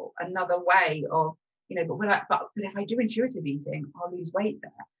people, another way of, you know, but if I do intuitive eating, I'll lose weight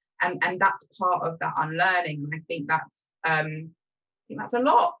there. And that's part of that unlearning. And I think that's a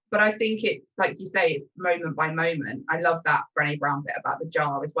lot. But I think it's like you say, it's moment by moment. I love that Brené Brown bit about the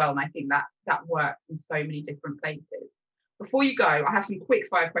jar as well. And I think that works in so many different places. Before you go, I have some quick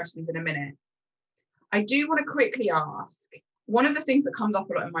fire questions in a minute. I do want to quickly ask, one of the things that comes up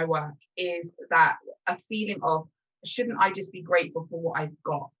a lot in my work is that a feeling of, shouldn't I just be grateful for what I've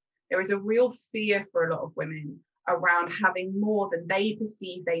got? There is a real fear for a lot of women around having more than they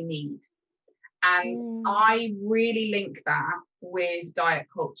perceive they need. And I really link that with diet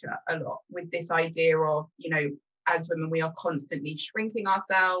culture a lot, with this idea of, you know, as women, we are constantly shrinking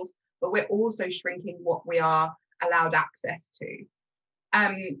ourselves, but we're also shrinking what we are allowed access to.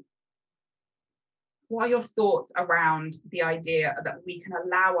 What are your thoughts around the idea that we can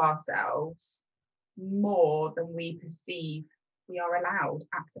allow ourselves more than we perceive we are allowed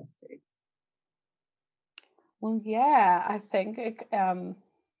access to? Well, yeah, I think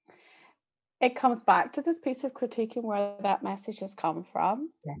it comes back to this piece of critiquing where that message has come from.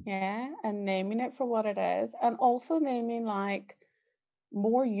 Yeah, and naming it for what it is, and also naming like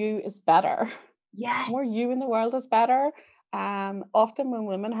more you is better. Yes. More you in the world is better. Often when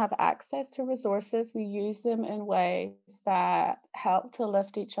women have access to resources, we use them in ways that help to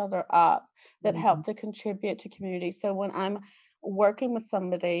lift each other up, that help to contribute to community. So when I'm working with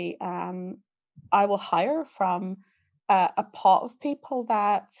somebody, I will hire from a pot of people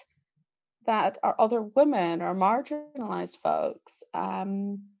that are other women or marginalized folks.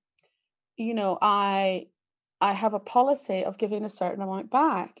 You know, I have a policy of giving a certain amount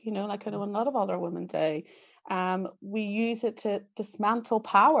back, you know, like I know a lot of other women do. We use it to dismantle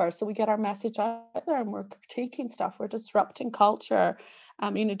power. So we get our message out there and we're critiquing stuff, we're disrupting culture.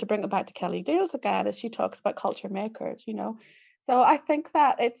 You know, to bring it back to Kelly Dales again, as she talks about culture makers, you know. So I think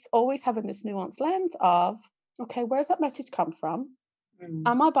that it's always having this nuanced lens of, okay, where's that message come from?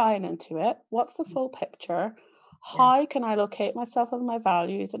 Am I buying into it? What's the full picture? How can I locate myself and my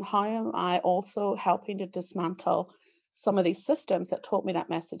values? And how am I also helping to dismantle some of these systems that taught me that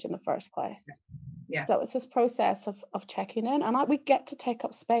message in the first place? Yeah. So it's this process of checking in. And we get to take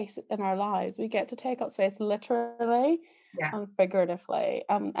up space in our lives. We get to take up space literally and figuratively.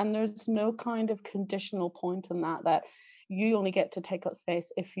 And there's no kind of conditional point in that you only get to take up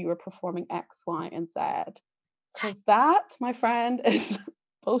space if you are performing X, Y, and Z. Because that, my friend, is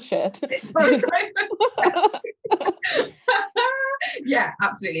bullshit. Yeah,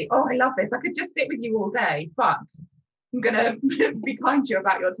 absolutely. Oh, I love this. I could just sit with you all day, but I'm going to be kind to you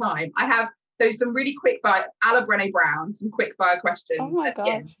about your time. I have some really quick fire, a la Brené Brown, some quick fire questions. Oh my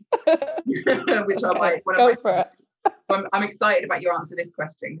gosh. Which are go for it. I'm excited about your answer to this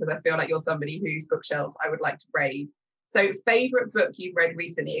question because I feel like you're somebody whose bookshelves I would like to raid. So, favorite book you've read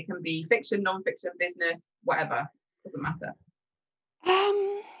recently? It can be fiction, non-fiction, business, whatever. Doesn't matter.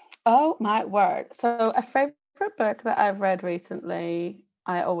 Oh my word. So a favorite book that I've read recently,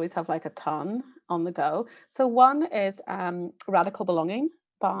 I always have like a ton on the go. So one is Radical Belonging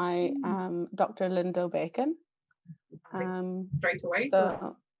by Dr. Lindo Bacon. Straight away.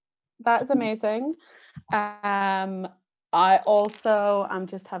 So that is amazing. I also, I'm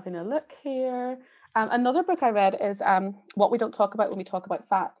just having a look here. Another book I read is What We Don't Talk About When We Talk About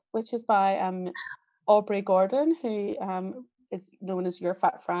Fat, which is by Aubrey Gordon, who is known as Your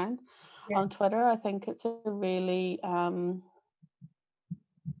Fat Friend on Twitter. I think it's a really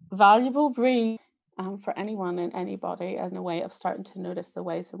valuable read for anyone and anybody, and a way of starting to notice the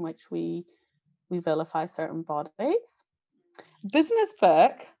ways in which we vilify certain bodies. Business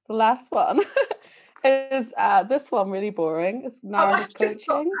book, the last one, is this one really boring. It's narrative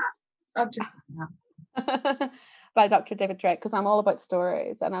coaching. By Dr. David Drake, because I'm all about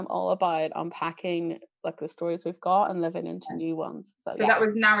stories and I'm all about unpacking like the stories we've got and living into new ones. So that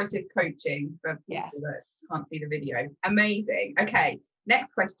was narrative coaching for people that can't see the video. Amazing. Okay,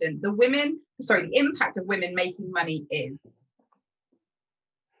 next question. The impact of women making money is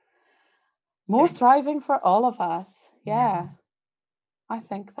more thriving for all of us. Yeah. I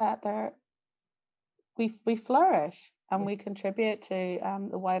think that we flourish and we contribute to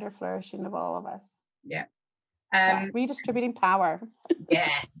the wider flourishing of all of us. Yeah. Redistributing power.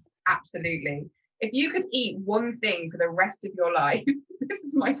 Yes, absolutely. If you could eat one thing for the rest of your life, this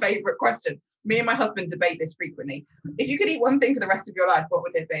is my favorite question. Me and my husband debate this frequently. If you could eat one thing for the rest of your life, what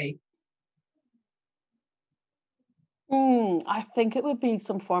would it be? I think it would be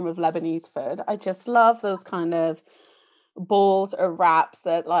some form of Lebanese food. I just love those kind of bowls or wraps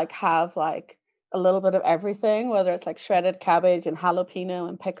that like have like a little bit of everything, whether it's like shredded cabbage and jalapeno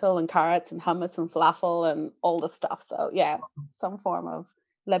and pickle and carrots and hummus and falafel and all the stuff. So yeah, some form of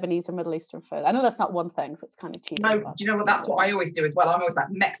Lebanese or Middle Eastern food. I know that's not one thing, so it's kind of cheap. No, do you know what? That's what I always do as well. I'm always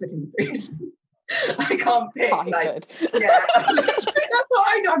like Mexican food. I can't pick. Like, yeah, that's what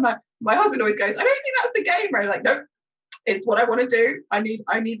I do. I'm like, my husband always goes, I don't think that's the game, right? Like, nope, it's what I want to do. I need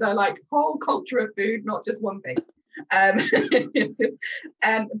the like whole culture of food, not just one thing.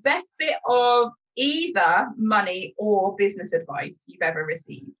 Best bit of either money or business advice you've ever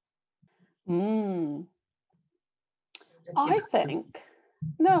received? I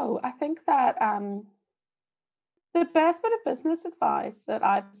think that the best bit of business advice that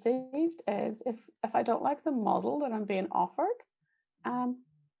I've received is if I don't like the model that I'm being offered, I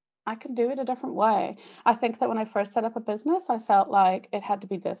can do it a different way. I think that when I first set up a business, I felt like it had to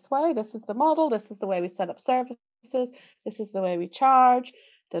be this way. This is the model. This is the way we set up services. This is the way we charge.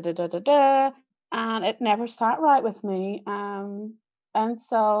 And it never sat right with me. And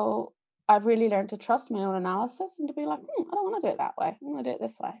so I've really learned to trust my own analysis and to be like, I don't want to do it that way. I want to do it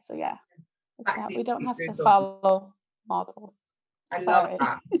this way. So yeah, we don't have to follow models. I love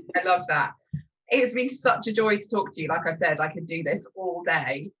that. It's been such a joy to talk to you. Like I said, I could do this all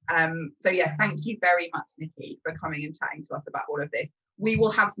day. So yeah, thank you very much, Nikki, for coming and chatting to us about all of this. We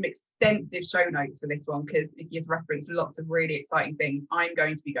will have some extensive show notes for this one because Nikki has referenced lots of really exciting things. I'm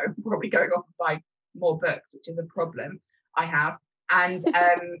going to be probably going off and buy more books, which is a problem I have. And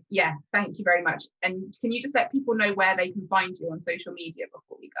yeah, thank you very much. And can you just let people know where they can find you on social media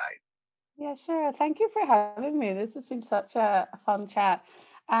before we go? Yeah, sure. Thank you for having me. This has been such a fun chat.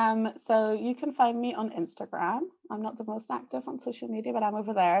 So you can find me on Instagram. I'm not the most active on social media, but I'm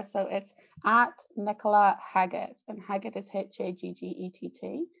over there. So it's at Nicola Haggett, and Haggett is Haggett.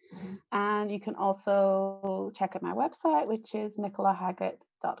 And you can also check out my website, which is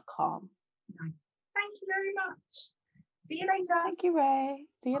nicolahaggett.com. Nice. Thank you very much. See you later. Thank you, Ray.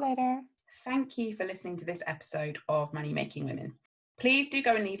 See you later. Thank you for listening to this episode of Money Making Women. Please do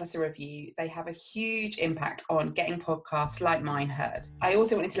go and leave us a review. They have a huge impact on getting podcasts like mine heard. I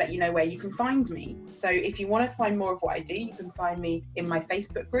also wanted to let you know where you can find me. So if you want to find more of what I do, you can find me in my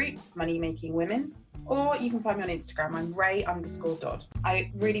Facebook group, Money Making Women, or you can find me on Instagram. I'm Ray_Dodd.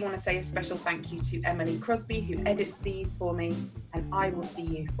 I really want to say a special thank you to Emily Crosby, who edits these for me, and I will see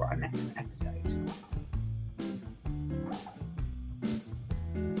you for our next episode.